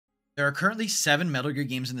There are currently 7 Metal Gear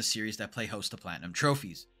games in the series that play host to Platinum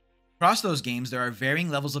trophies. Across those games, there are varying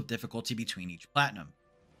levels of difficulty between each Platinum.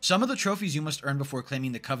 Some of the trophies you must earn before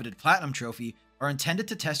claiming the coveted Platinum trophy are intended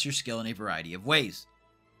to test your skill in a variety of ways.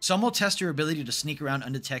 Some will test your ability to sneak around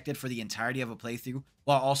undetected for the entirety of a playthrough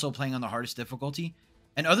while also playing on the hardest difficulty,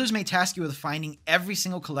 and others may task you with finding every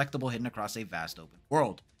single collectible hidden across a vast open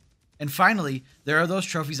world. And finally, there are those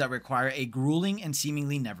trophies that require a grueling and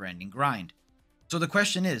seemingly never-ending grind. So the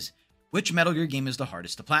question is, which Metal Gear game is the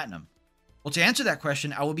hardest to Platinum? Well, to answer that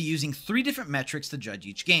question, I will be using 3 different metrics to judge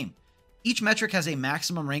each game. Each metric has a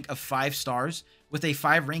maximum rank of 5 stars, with a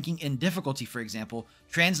 5 ranking in difficulty, for example,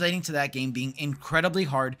 translating to that game being incredibly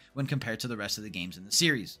hard when compared to the rest of the games in the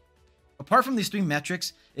series. Apart from these 3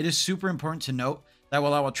 metrics, it is super important to note that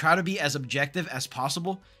while I will try to be as objective as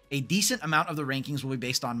possible, a decent amount of the rankings will be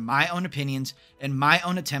based on my own opinions and my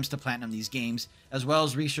own attempts to platinum these games, as well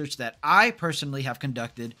as research that I personally have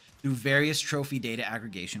conducted through various trophy data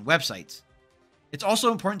aggregation websites. It's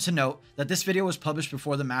also important to note that this video was published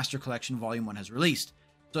before the Master Collection Volume 1 has released,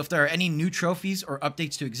 so if there are any new trophies or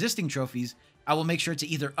updates to existing trophies, I will make sure to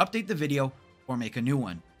either update the video or make a new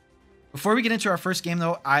one. Before we get into our first game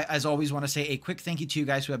though, I, as always, want to say a quick thank you to you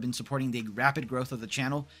guys who have been supporting the rapid growth of the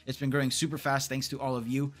channel. It's been growing super fast thanks to all of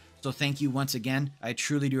you, so thank you once again. I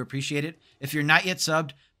truly do appreciate it. If you're not yet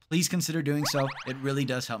subbed, please consider doing so. It really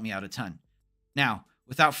does help me out a ton. Now,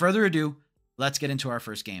 without further ado, let's get into our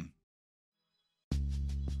first game.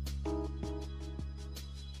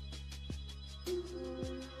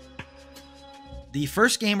 The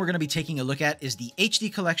first game we're going to be taking a look at is the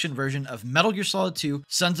HD Collection version of Metal Gear Solid 2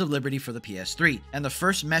 Sons of Liberty for the PS3, and the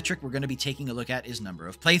first metric we're going to be taking a look at is number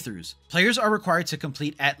of playthroughs. Players are required to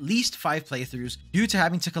complete at least 5 playthroughs due to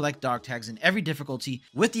having to collect dog tags in every difficulty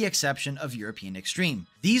with the exception of European Extreme.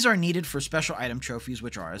 These are needed for special item trophies,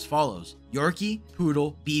 which are as follows: Yorkie,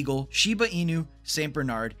 Poodle, Beagle, Shiba Inu, Saint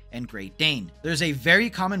Bernard, and Great Dane. There's a very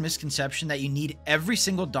common misconception that you need every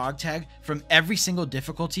single dog tag from every single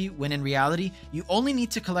difficulty, when in reality, you only need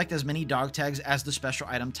to collect as many dog tags as the special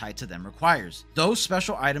item tied to them requires. Those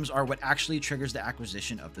special items are what actually triggers the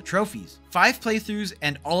acquisition of the trophies. 5 playthroughs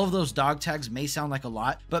and all of those dog tags may sound like a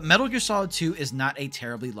lot, but Metal Gear Solid 2 is not a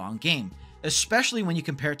terribly long game, especially when you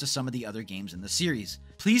compare it to some of the other games in the series.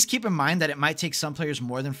 Please keep in mind that it might take some players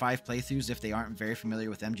more than 5 playthroughs if they aren't very familiar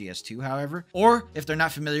with MGS2, however, or if they're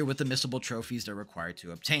not familiar with the missable trophies they're required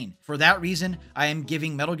to obtain. For that reason, I am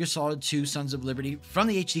giving Metal Gear Solid 2 Sons of Liberty from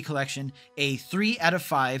the HD Collection a 3 out of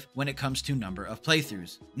 5 when it comes to number of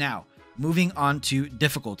playthroughs. Now, moving on to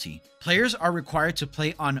difficulty. Players are required to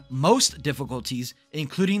play on most difficulties,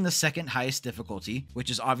 including the second highest difficulty, which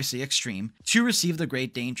is obviously extreme, to receive the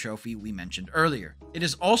Great Dane trophy we mentioned earlier. It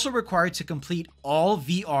is also required to complete all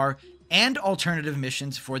VR and alternative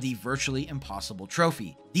missions for the virtually impossible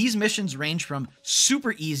trophy. These missions range from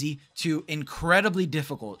super easy to incredibly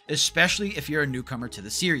difficult, especially if you're a newcomer to the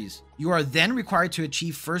series. You are then required to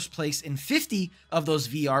achieve first place in 50 of those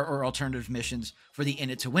VR or alternative missions for the In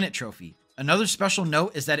It to Win It trophy. Another special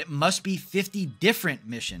note is that it must be 50 different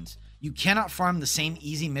missions. You cannot farm the same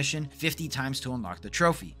easy mission 50 times to unlock the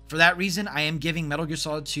trophy. For that reason, I am giving Metal Gear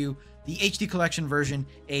Solid 2, the HD Collection version,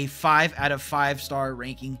 a 5 out of 5 star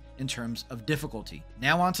ranking in terms of difficulty.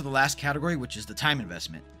 Now on to the last category, which is the time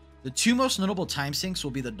investment. The 2 most notable time sinks will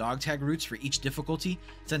be the dog tag routes for each difficulty,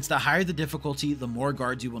 since the higher the difficulty, the more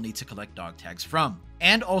guards you will need to collect dog tags from.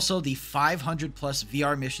 And also the 500 plus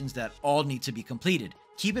VR missions that all need to be completed.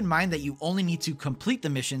 Keep in mind that you only need to complete the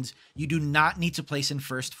missions, you do not need to place in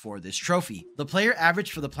first for this trophy. The player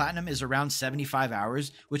average for the Platinum is around 75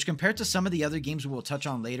 hours, which compared to some of the other games we will touch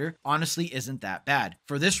on later, honestly isn't that bad.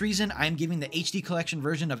 For this reason, I am giving the HD Collection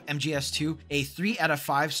version of MGS2 a 3 out of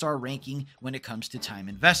 5 star ranking when it comes to time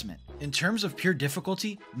investment. In terms of pure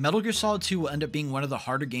difficulty, Metal Gear Solid 2 will end up being one of the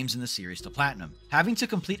harder games in the series to Platinum. Having to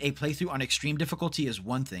complete a playthrough on extreme difficulty is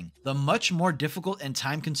one thing. The much more difficult and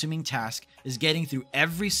time-consuming task is getting through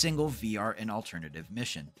every single VR and alternative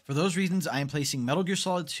mission. For those reasons, I am placing Metal Gear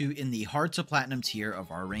Solid 2 in the hard to platinum tier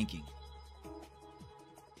of our ranking.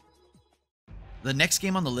 The next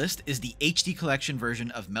game on the list is the HD Collection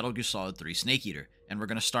version of Metal Gear Solid 3 Snake Eater, and we're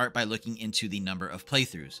going to start by looking into the number of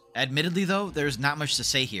playthroughs. Admittedly though, there's not much to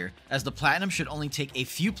say here, as the Platinum should only take a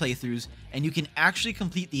few playthroughs, and you can actually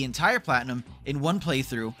complete the entire Platinum in one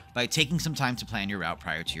playthrough by taking some time to plan your route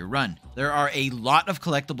prior to your run. There are a lot of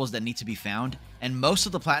collectibles that need to be found, and most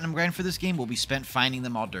of the Platinum grind for this game will be spent finding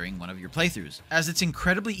them all during one of your playthroughs. As it's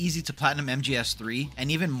incredibly easy to Platinum MGS3, and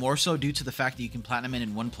even more so due to the fact that you can Platinum it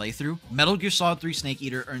in one playthrough, Metal Gear Solid 3 Snake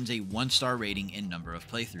Eater earns a 1 star rating in number of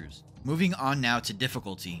playthroughs. Moving on now to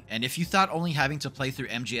difficulty, and if you thought only having to play through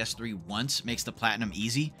MGS3 once makes the platinum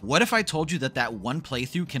easy, what if I told you that that one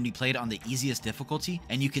playthrough can be played on the easiest difficulty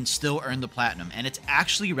and you can still earn the platinum, and it's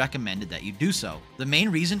actually recommended that you do so. The main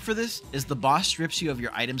reason for this is the boss strips you of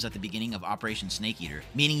your items at the beginning of Operation Snake Eater,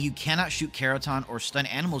 meaning you cannot shoot Keraton or stun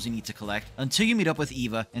animals you need to collect until you meet up with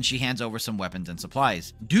Eva and she hands over some weapons and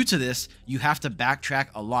supplies. Due to this, you have to backtrack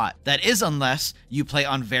a lot. That is unless you play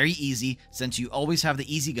on very easy, since you always have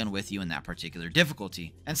the easy gun with you in that particular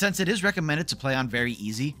difficulty. And since it is recommended to play on very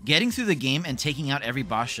easy, getting through the game and taking out every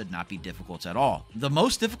boss should not be difficult at all. The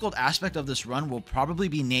most difficult aspect of this run will probably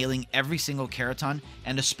be nailing every single Keraton,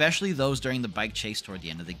 and especially those during the bike chase toward the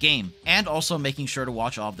end of the game, and also making sure to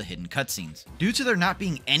watch all of the hidden cutscenes. Due to there not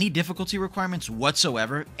being any difficulty requirements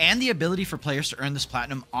whatsoever, and the ability for players to earn this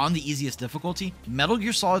platinum on the easiest difficulty, Metal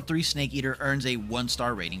Gear Solid 3 Snake Eater earns a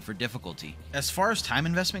 1-star rating for difficulty. As far as time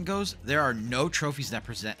investment goes, there are no trophies that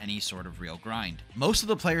present any sort of real grind. Most of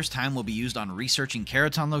the player's time will be used on researching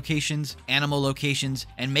Keraton locations, animal locations,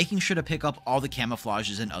 and making sure to pick up all the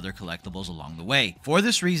camouflages and other collectibles along the way. For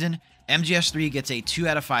this reason, MGS3 gets a 2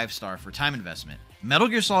 out of 5 star for time investment. Metal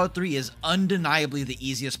Gear Solid 3 is undeniably the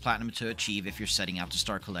easiest platinum to achieve if you're setting out to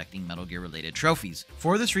start collecting Metal Gear related trophies.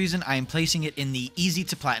 For this reason, I am placing it in the easy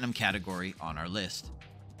to platinum category on our list.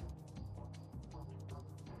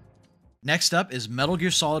 Next up is Metal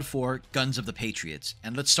Gear Solid 4 Guns of the Patriots,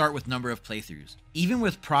 and let's start with number of playthroughs. Even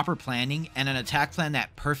with proper planning and an attack plan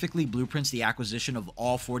that perfectly blueprints the acquisition of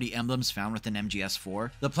all 40 emblems found within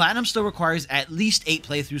MGS4, the platinum still requires at least 8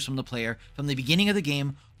 playthroughs from the player from the beginning of the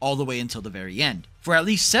game all the way until the very end. For at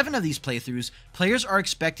least 7 of these playthroughs, players are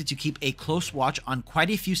expected to keep a close watch on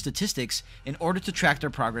quite a few statistics in order to track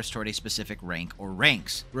their progress toward a specific rank or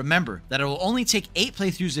ranks. Remember that it will only take 8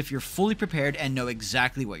 playthroughs if you're fully prepared and know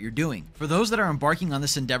exactly what you're doing. For those that are embarking on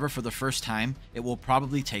this endeavor for the first time, it will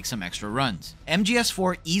probably take some extra runs.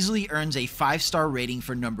 MGS4 easily earns a 5-star rating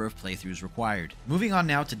for number of playthroughs required. Moving on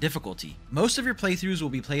now to difficulty. Most of your playthroughs will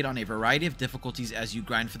be played on a variety of difficulties as you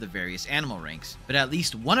grind for the various animal ranks, but at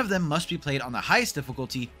least one of them must be played on the highest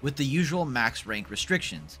difficulty with the usual max rank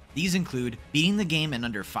restrictions. These include beating the game in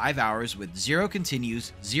under 5 hours with 0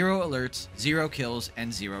 continues, 0 alerts, 0 kills,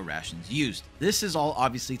 and 0 rations used. This is all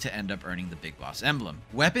obviously to end up earning the Big Boss emblem.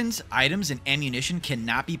 Weapons, items, and ammunition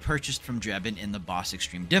cannot be purchased from Drebin in the boss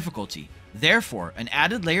extreme difficulty. Therefore, an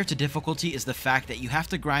added layer to difficulty is the fact that you have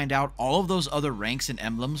to grind out all of those other ranks and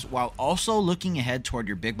emblems while also looking ahead toward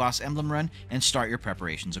your Big Boss emblem run and start your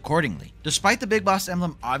preparations accordingly. Despite the Big Boss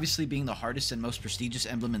emblem obviously being the hardest and most prestigious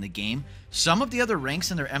emblem in the game, some of the other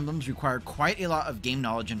ranks and their emblems require quite a lot of game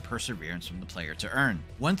knowledge and perseverance from the player to earn.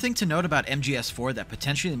 One thing to note about MGS4 that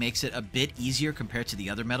potentially makes it a bit easier compared to the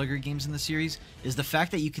other Metal Gear games in the series is the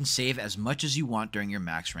fact that you can save as much as you want during your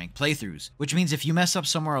max rank playthroughs, which means if you mess up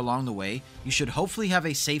somewhere along the way, you should hopefully have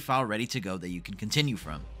a save file ready to go that you can continue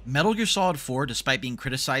from. Metal Gear Solid 4, despite being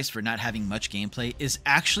criticized for not having much gameplay, is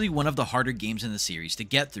actually one of the harder games in the series to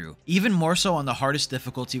get through, even more so on the hardest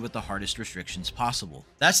difficulty with the hardest restrictions possible.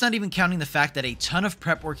 That's not even counting the fact that a ton of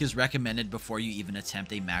prep work is recommended before you even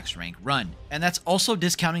attempt a max rank run. And that's also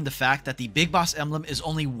discounting the fact that the Big Boss emblem is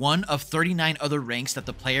only one of 39 other ranks that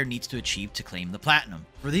the player needs to achieve to claim the platinum.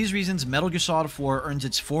 For these reasons, Metal Gear Solid 4 earns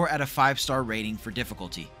its 4 out of 5 star rating for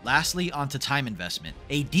difficulty. Lastly, onto time investment.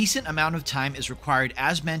 A decent amount of time is required,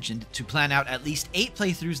 as mentioned, to plan out at least 8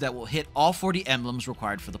 playthroughs that will hit all 40 emblems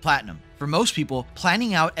required for the platinum. For most people,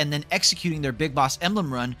 planning out and then executing their Big Boss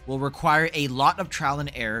emblem run will require a lot of trial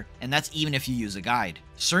and error, and that's even if you use a guide.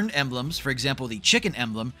 Certain emblems, for example the chicken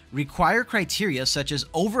emblem, require criteria such as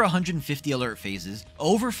over 150 alert phases,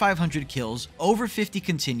 over 500 kills, over 50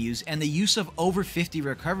 continues, and the use of over 50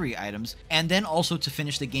 recovery items, and then also to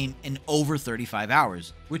finish the game in over 35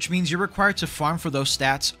 hours, which means you're required to farm for those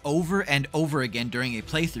stats over and over again during a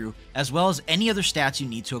playthrough, as well as any other stats you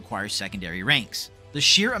need to acquire secondary ranks. The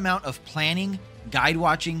sheer amount of planning, guide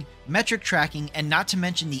watching, metric tracking, and not to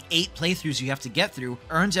mention the 8 playthroughs you have to get through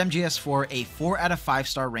earns MGS4 a 4 out of 5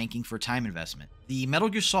 star ranking for time investment. The Metal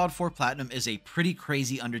Gear Solid 4 Platinum is a pretty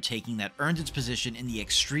crazy undertaking that earns its position in the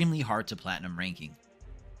extremely hard to platinum ranking.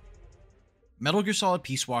 Metal Gear Solid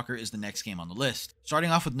Peace Walker is the next game on the list.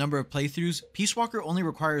 Starting off with number of playthroughs, Peace Walker only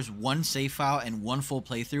requires 1 save file and 1 full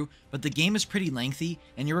playthrough, but the game is pretty lengthy,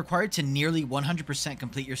 and you're required to nearly 100%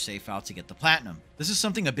 complete your save file to get the platinum. This is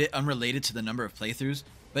something a bit unrelated to the number of playthroughs,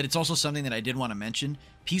 but it's also something that I did want to mention.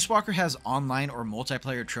 Peace Walker has online or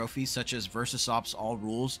multiplayer trophies such as Versus Ops All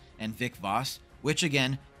Rules and Vic Voss, which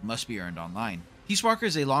again, must be earned online. Peace Walker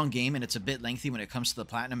is a long game and it's a bit lengthy when it comes to the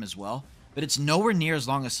platinum as well, but it's nowhere near as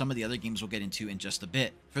long as some of the other games we'll get into in just a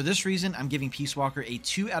bit. For this reason, I'm giving Peace Walker a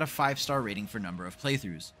 2 out of 5 star rating for number of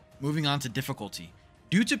playthroughs. Moving on to difficulty.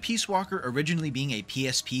 Due to Peace Walker originally being a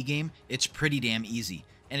PSP game, it's pretty damn easy.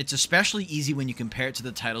 And it's especially easy when you compare it to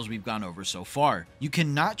the titles we've gone over so far. You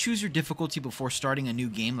cannot choose your difficulty before starting a new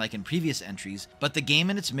game like in previous entries, but the game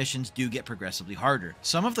and its missions do get progressively harder.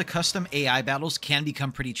 Some of the custom AI battles can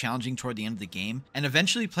become pretty challenging toward the end of the game, and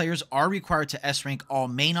eventually players are required to S-rank all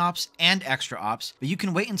main ops and extra ops, but you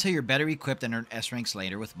can wait until you're better equipped and earn S-ranks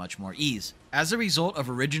later with much more ease. As a result of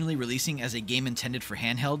originally releasing as a game intended for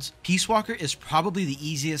handhelds, Peace Walker is probably the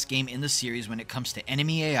easiest game in the series when it comes to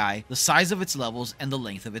enemy AI, the size of its levels, and the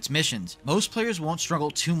length of its missions. Most players won't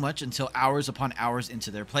struggle too much until hours upon hours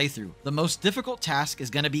into their playthrough. The most difficult task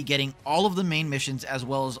is going to be getting all of the main missions as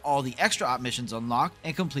well as all the extra op missions unlocked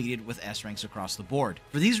and completed with S ranks across the board.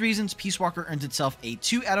 For these reasons, Peace Walker earns itself a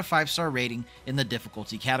 2 out of 5 star rating in the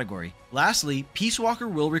difficulty category. Lastly, Peace Walker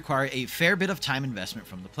will require a fair bit of time investment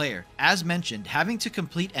from the player. As mentioned, having to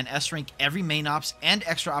complete and S rank every main ops and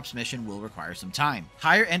extra ops mission will require some time.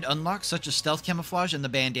 Higher end unlocks such as stealth camouflage and the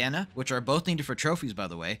bandana, which are both needed for trophies by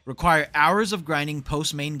the way, require hours of grinding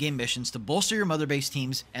post main game missions to bolster your mother base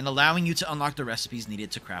teams and allowing you to unlock the recipes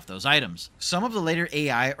needed to craft those items. Some of the later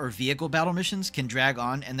AI or vehicle battle missions can drag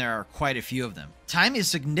on, and there are quite a few of them. Time is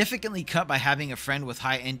significantly cut by having a friend with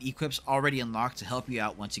high-end equips already unlocked to help you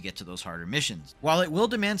out once you get to those harder missions. While it will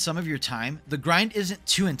demand some of your time, the grind isn't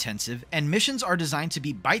too intensive, and missions are designed to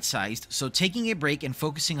be bite-sized, so taking a break and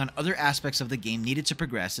focusing on other aspects of the game needed to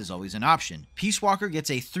progress is always an option. Peace Walker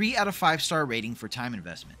gets a 3 out of 5 star rating for time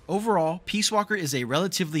investment. Overall, Peace Walker is a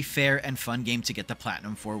relatively fair and fun game to get the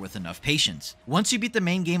platinum for with enough patience. Once you beat the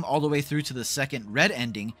main game all the way through to the second red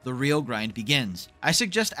ending, the real grind begins. I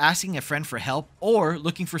suggest asking a friend for help or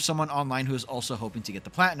looking for someone online who is also hoping to get the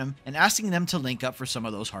platinum and asking them to link up for some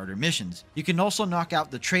of those harder missions. You can also knock out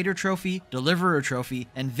the Trader Trophy, Deliverer Trophy,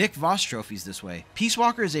 and Vic Voss trophies this way. Peace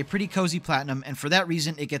Walker is a pretty cozy platinum, and for that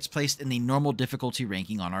reason it gets placed in the normal difficulty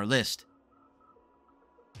ranking on our list.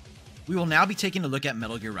 We will now be taking a look at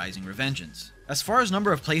Metal Gear Rising: Revengeance. As far as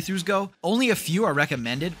number of playthroughs go, only a few are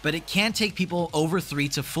recommended, but it can take people over 3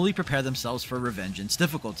 to fully prepare themselves for Revengeance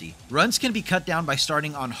difficulty. Runs can be cut down by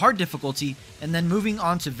starting on hard difficulty and then moving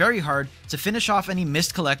on to very hard to finish off any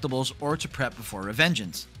missed collectibles or to prep before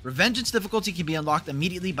Revengeance. Revengeance difficulty can be unlocked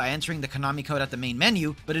immediately by entering the Konami code at the main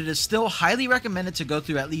menu, but it is still highly recommended to go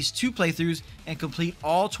through at least 2 playthroughs and complete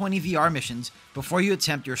all 20 VR missions before you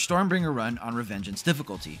attempt your Stormbringer run on Revengeance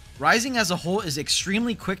difficulty. Rising as a whole is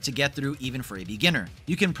extremely quick to get through even for a beginner.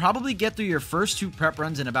 You can probably get through your first 2 prep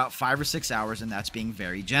runs in about 5 or 6 hours, and that's being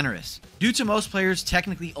very generous. Due to most players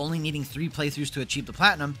technically only needing 3 playthroughs to achieve the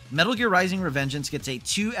platinum, Metal Gear Rising: Revengeance gets a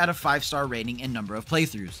 2 out of 5 star rating in number of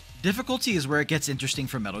playthroughs. Difficulty is where it gets interesting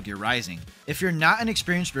for Metal Gear Rising. If you're not an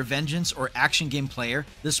experienced Revengeance or action game player,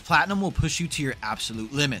 this platinum will push you to your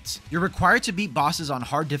absolute limits. You're required to beat bosses on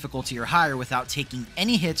hard difficulty or higher without taking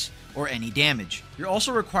any hits or any damage. You're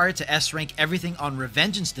also required to S-rank everything on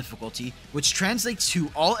Revengeance difficulty, which translates to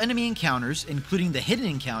all enemy encounters, including the hidden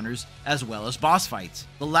encounters, as well as boss fights.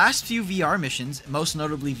 The last few VR missions, most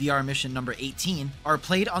notably VR mission number 18, are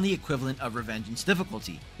played on the equivalent of Revengeance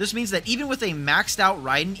difficulty. This means that even with a maxed out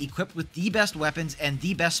Raiden equipped with the best weapons and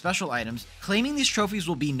the best special items, claiming these trophies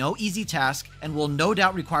will be no easy task and will no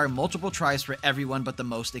doubt require multiple tries for everyone but the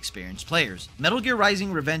most experienced players. Metal Gear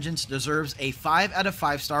Rising: Revengeance deserves a 5 out of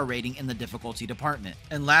 5 star rating in the difficulty department.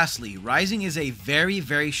 And lastly, Rising is a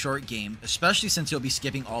very short game, especially since you'll be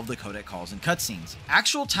skipping all of the codec calls and cutscenes.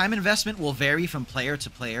 Actual time investment will vary from player to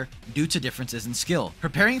player due to differences in skill.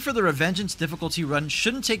 Preparing for the Revengeance difficulty run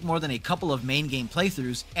shouldn't take more than a couple of main game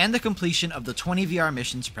playthroughs and the completion of the 20 VR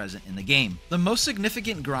missions present in the game. The most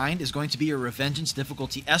significant grind is going to be your Revengeance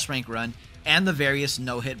difficulty S rank run and the various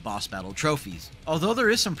no-hit boss battle trophies. Although there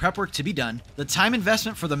is some prep work to be done, the time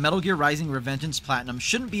investment for the Metal Gear Rising: Revengeance Platinum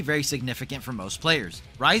shouldn't be very significant for most players.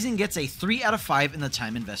 Rising gets a 3 out of 5 in the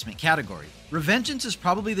time investment category. Revengeance is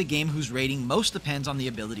probably the game whose rating most depends on the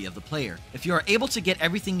ability of the player. If you are able to get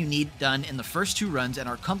everything you need done in the first 2 runs and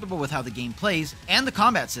are comfortable with how the game plays and the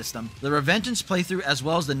combat system, the Revengeance playthrough as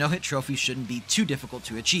well as the no-hit trophy shouldn't be too difficult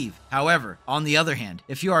to achieve. However, on the other hand,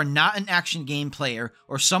 if you are not an action game player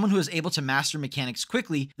or someone who is able to master mechanics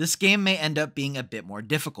quickly, this game may end up being a bit more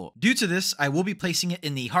difficult. Due to this, I will be placing it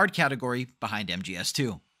in the hard category behind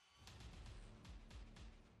MGS2.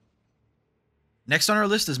 Next on our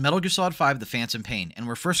list is Metal Gear Solid 5 The Phantom Pain, and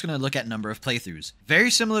we're first going to look at number of playthroughs. Very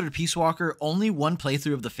similar to Peace Walker, only one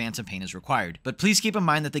playthrough of The Phantom Pain is required, but please keep in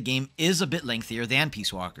mind that the game is a bit lengthier than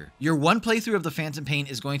Peace Walker. Your one playthrough of The Phantom Pain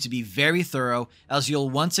is going to be very thorough, as you'll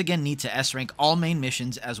once again need to S-rank all main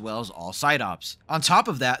missions as well as all side ops. On top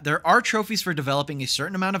of that, there are trophies for developing a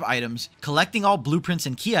certain amount of items, collecting all blueprints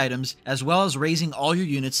and key items, as well as raising all your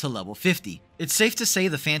units to level 50. It's safe to say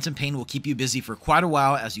The Phantom Pain will keep you busy for quite a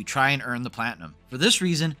while as you try and earn the platinum. For this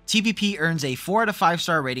reason, TPP earns a 4 out of 5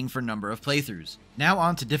 star rating for number of playthroughs. Now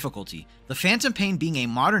on to difficulty. The Phantom Pain being a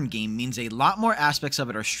modern game means a lot more aspects of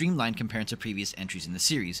it are streamlined compared to previous entries in the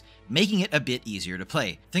series, making it a bit easier to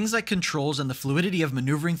play. Things like controls and the fluidity of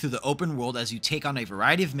maneuvering through the open world as you take on a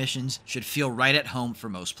variety of missions should feel right at home for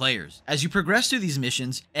most players. As you progress through these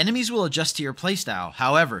missions, enemies will adjust to your playstyle.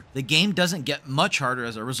 However, the game doesn't get much harder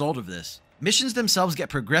as a result of this. Missions themselves get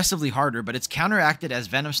progressively harder, but it's counteracted as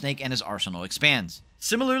Venom Snake and his arsenal expands.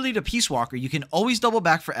 Similarly to Peace Walker, you can always double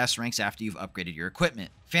back for S ranks after you've upgraded your equipment.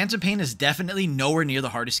 Phantom Pain is definitely nowhere near the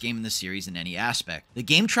hardest game in the series in any aspect. The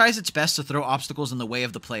game tries its best to throw obstacles in the way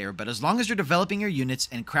of the player, but as long as you're developing your units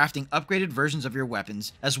and crafting upgraded versions of your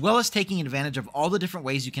weapons, as well as taking advantage of all the different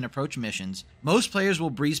ways you can approach missions, most players will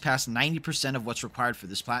breeze past 90% of what's required for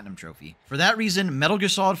this platinum trophy. For that reason, Metal Gear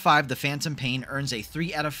Solid 5 The Phantom Pain earns a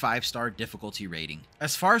 3 out of 5 star difficulty rating.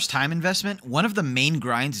 As far as time investment, one of the main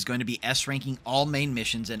grinds is going to be S-ranking all main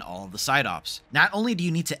missions and all of the side ops. Not only do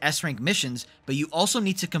you need to S-rank missions, but you also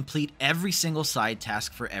need to complete every single side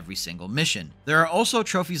task for every single mission. There are also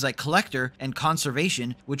trophies like Collector and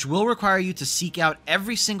Conservation, which will require you to seek out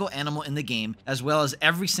every single animal in the game, as well as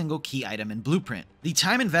every single key item and blueprint. The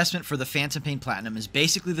time investment for the Phantom Pain Platinum is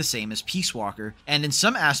basically the same as Peace Walker, and in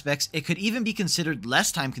some aspects, it could even be considered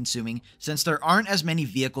less time consuming since there aren't as many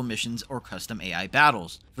vehicle missions or custom AI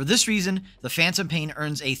battles. For this reason, the Phantom Pain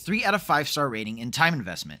earns a 3 out of 5 star rating in time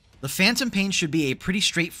investment. The Phantom Pain should be a pretty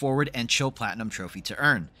straightforward and chill platinum trophy to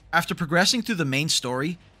earn. After progressing through the main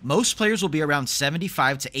story, most players will be around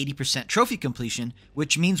 75 to 80% trophy completion,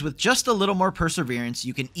 which means with just a little more perseverance,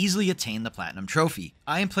 you can easily attain the platinum trophy.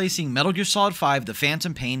 I am placing Metal Gear Solid 5 The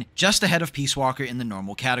Phantom Pain just ahead of Peace Walker in the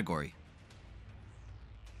normal category.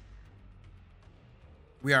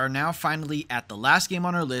 We are now finally at the last game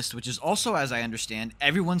on our list, which is also, as I understand,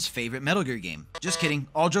 everyone's favorite Metal Gear game. Just kidding,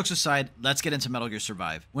 all jokes aside, let's get into Metal Gear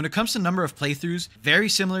Survive. When it comes to number of playthroughs, very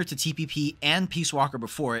similar to TPP and Peace Walker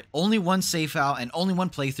before it, only one save file and only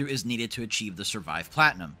one playthrough is needed to achieve the Survive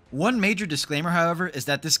Platinum. One major disclaimer, however, is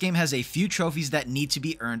that this game has a few trophies that need to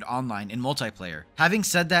be earned online in multiplayer. Having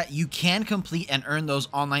said that, you can complete and earn those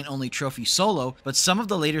online-only trophies solo, but some of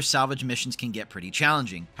the later salvage missions can get pretty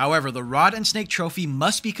challenging. However, the Rod and Snake trophy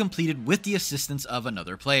must be completed with the assistance of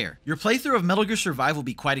another player. Your playthrough of Metal Gear Survive will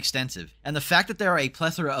be quite extensive, and the fact that there are a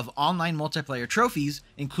plethora of online multiplayer trophies,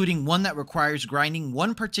 including one that requires grinding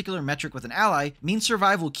one particular metric with an ally, means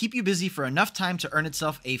Survive will keep you busy for enough time to earn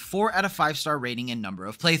itself a 4 out of 5 star rating in number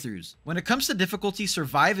of playthroughs. When it comes to difficulty,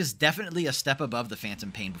 Survive is definitely a step above the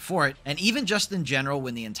Phantom Pain before it, and even just in general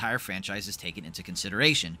when the entire franchise is taken into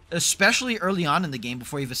consideration, especially early on in the game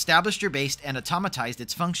before you've established your base and automatized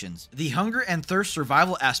its functions. The hunger and thirst survival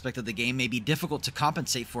aspect of the game may be difficult to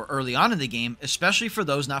compensate for early on in the game, especially for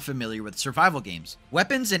those not familiar with survival games.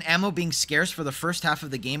 Weapons and ammo being scarce for the first half of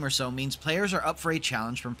the game or so means players are up for a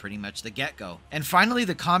challenge from pretty much the get-go. And finally,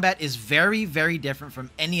 the combat is very different from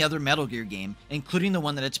any other Metal Gear game, including the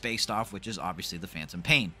one that it's based off, which is obviously the Phantom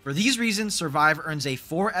Pain. For these reasons, Survive earns a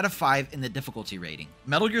 4 out of 5 in the difficulty rating.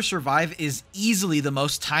 Metal Gear Survive is easily the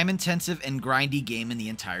most time-intensive and grindy game in the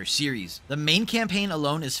entire series. The main campaign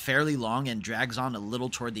alone is fairly long and drags on a little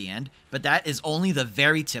toward the end, but that is only the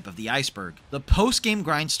very tip of the iceberg. The post-game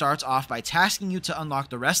grind starts off by tasking you to unlock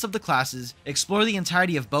the rest of the classes, explore the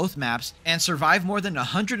entirety of both maps, and survive more than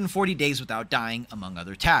 140 days without dying, among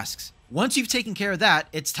other tasks. Once you've taken care of that,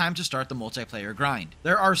 it's time to start the multiplayer grind.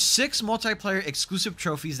 There are 6 multiplayer exclusive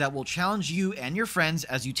trophies that will challenge you and your friends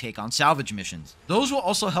as you take on salvage missions. Those will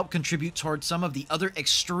also help contribute towards some of the other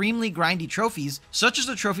extremely grindy trophies, such as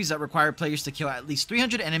the trophies that require players to kill at least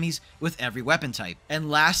 300 enemies with every weapon type.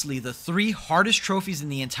 And lastly, the 3 hardest trophies in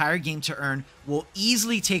the entire game to earn will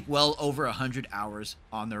easily take well over 100 hours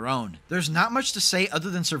on their own. There's not much to say other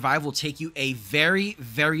than Survive will take you a very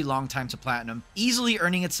long time to platinum, easily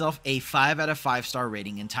earning itself a 5 out of 5 star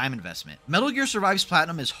rating in time investment. Metal Gear Survive's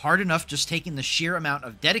platinum is hard enough just taking the sheer amount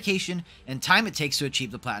of dedication and time it takes to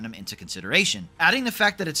achieve the platinum into consideration. Adding the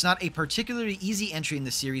fact that it's not a particularly easy entry in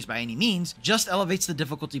the series by any means just elevates the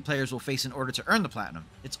difficulty players will face in order to earn the platinum.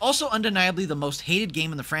 It's also undeniably the most hated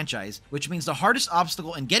game in the franchise, which means the hardest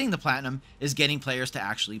obstacle in getting the platinum is is getting players to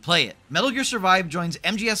actually play it. Metal Gear Survive joins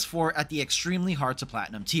MGS4 at the extremely hard to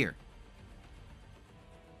platinum tier.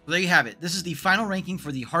 Well, there you have it. This is the final ranking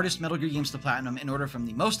for the hardest Metal Gear games to platinum in order from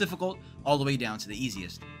the most difficult all the way down to the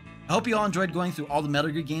easiest. I hope you all enjoyed going through all the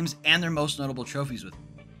Metal Gear games and their most notable trophies with me.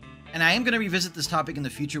 And I am going to revisit this topic in the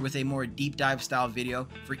future with a more deep dive style video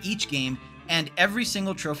for each game and every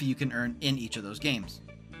single trophy you can earn in each of those games.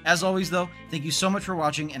 As always though, thank you so much for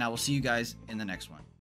watching, and I will see you guys in the next one.